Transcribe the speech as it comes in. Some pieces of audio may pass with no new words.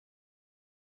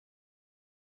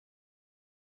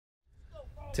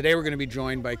Today we're going to be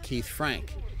joined by Keith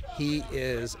Frank. He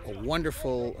is a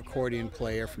wonderful accordion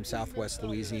player from Southwest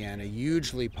Louisiana,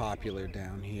 hugely popular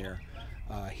down here.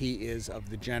 He is of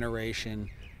the generation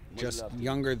just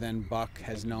younger than Buck,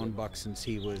 has known Buck since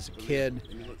he was a kid,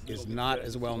 is not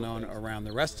as well known around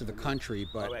the rest of the country,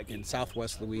 but in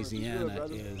Southwest Louisiana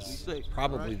is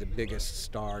probably the biggest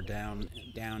star down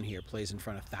here, plays in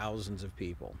front of thousands of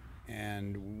people.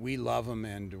 And we love him,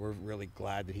 and we're really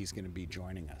glad that he's going to be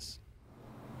joining us.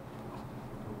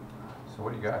 So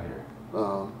what do you got here?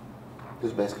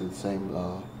 It's basically the same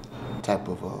type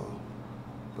of,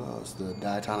 it's the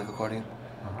diatonic accordion,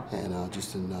 and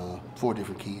just in 4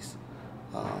 different keys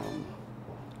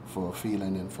for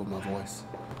feeling and for my voice.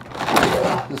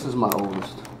 This is my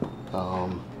oldest.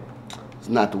 It's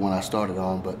not the one I started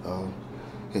on, but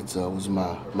it was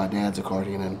my dad's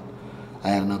accordion, and I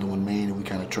had another one made, and we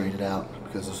kind of traded out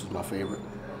because this was my favorite,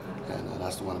 and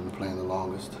that's the one I've been playing the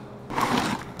longest.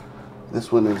 This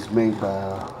one is made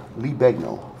by Lee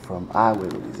Begno from Iowa,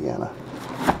 Louisiana.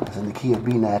 It's in the key of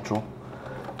B natural.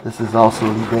 This is also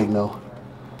Lee Begno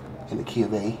in the key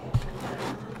of A.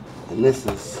 And this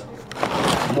is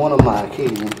one of my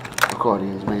Acadian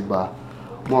accordions made by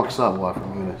Mark Savoy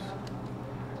from Eunice.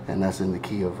 And that's in the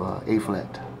key of A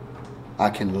flat. I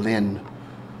can lend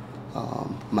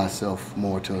myself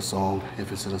more to a song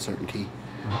if it's in a certain key,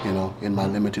 you know, in my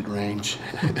limited range.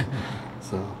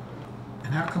 So.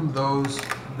 And how come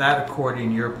that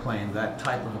accordion you're playing, that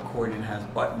type of accordion, has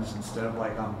buttons instead of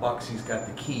like on Buck's, he's got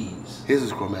the keys? His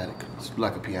is chromatic. It's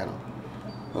like a piano.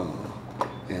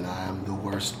 And I am the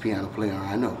worst piano player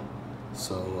I know.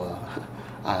 So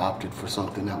I opted for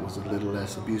something that was a little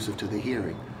less abusive to the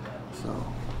hearing. So. All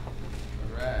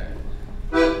right.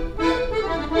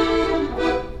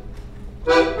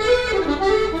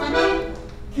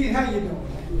 Keith, how you doing?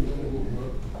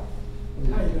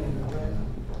 How you doing?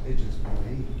 It just,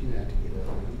 you have to get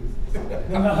up.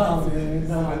 No, man,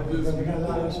 no, we got a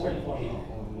lot of respect for you.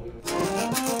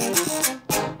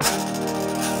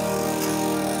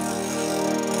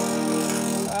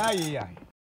 Ay, ay, ay.